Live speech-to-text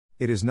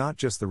It is not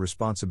just the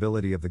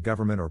responsibility of the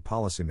government or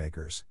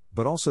policymakers,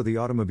 but also the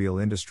automobile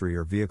industry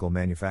or vehicle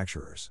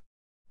manufacturers.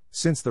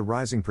 Since the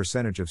rising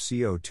percentage of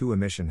CO2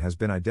 emission has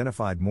been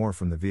identified more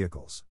from the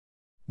vehicles.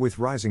 With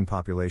rising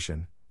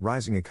population,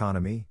 rising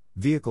economy,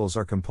 vehicles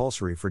are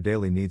compulsory for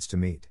daily needs to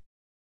meet.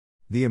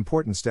 The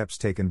important steps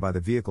taken by the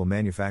vehicle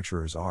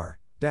manufacturers are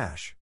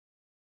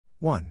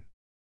 1.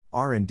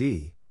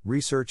 R&D,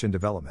 research and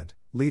development,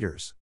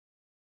 leaders.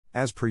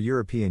 As per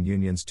European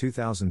Union's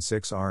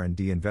 2006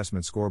 R&D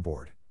investment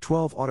scoreboard,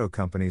 12 auto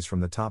companies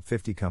from the top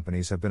 50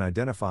 companies have been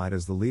identified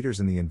as the leaders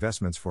in the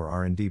investments for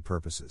R&D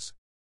purposes.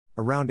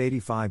 Around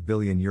 85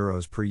 billion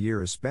euros per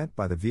year is spent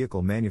by the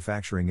vehicle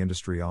manufacturing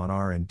industry on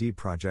R&D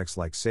projects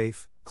like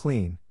safe,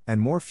 clean,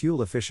 and more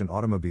fuel-efficient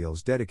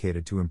automobiles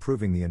dedicated to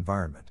improving the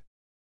environment.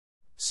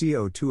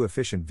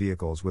 CO2-efficient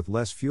vehicles with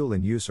less fuel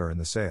in use are in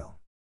the sale.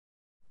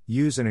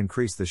 Use and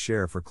increase the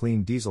share for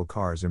clean diesel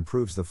cars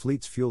improves the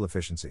fleet's fuel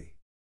efficiency.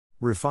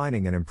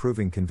 Refining and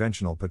improving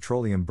conventional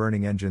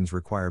petroleum-burning engines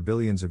require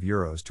billions of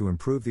euros to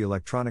improve the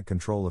electronic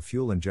control of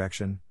fuel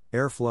injection,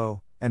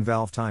 airflow, and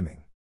valve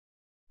timing.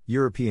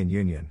 European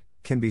Union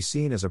can be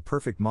seen as a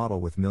perfect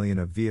model with millions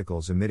of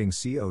vehicles emitting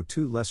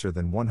CO2 lesser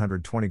than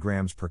 120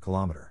 grams per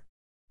kilometer.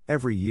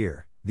 Every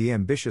year, the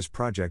ambitious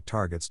project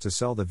targets to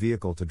sell the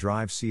vehicle to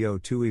drive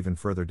CO2 even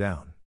further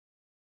down.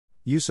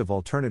 Use of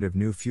alternative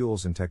new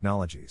fuels and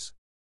technologies.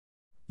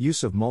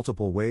 Use of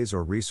multiple ways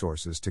or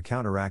resources to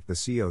counteract the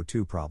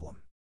CO2 problem.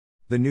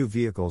 The new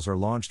vehicles are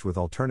launched with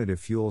alternative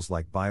fuels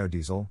like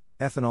biodiesel,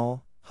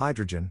 ethanol,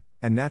 hydrogen,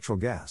 and natural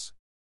gas.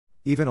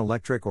 Even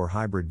electric or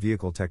hybrid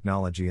vehicle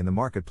technology in the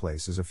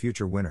marketplace is a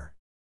future winner.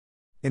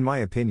 In my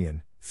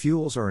opinion,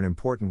 fuels are an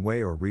important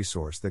way or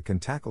resource that can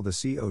tackle the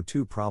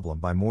CO2 problem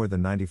by more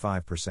than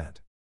 95%.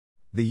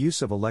 The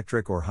use of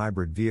electric or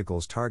hybrid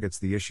vehicles targets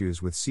the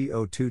issues with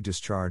CO2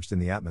 discharged in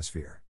the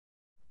atmosphere.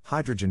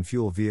 Hydrogen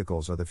fuel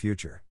vehicles are the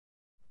future.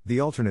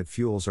 The alternate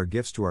fuels are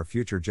gifts to our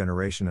future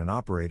generation and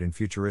operate in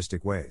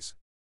futuristic ways.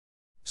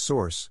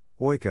 Source: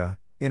 OICA,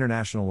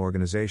 International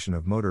Organization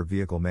of Motor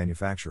Vehicle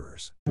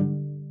Manufacturers.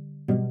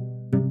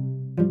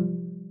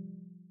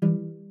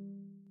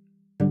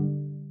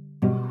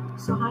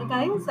 So hi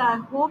guys,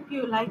 I hope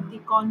you like the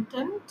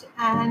content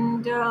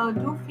and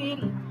do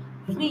feel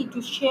free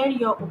to share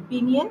your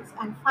opinions,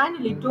 and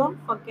finally don't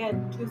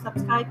forget to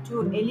subscribe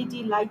to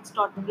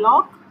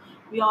ledlights.blog.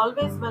 We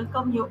always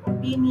welcome your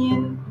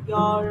opinion,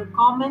 your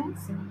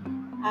comments,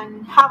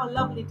 and have a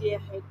lovely day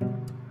ahead.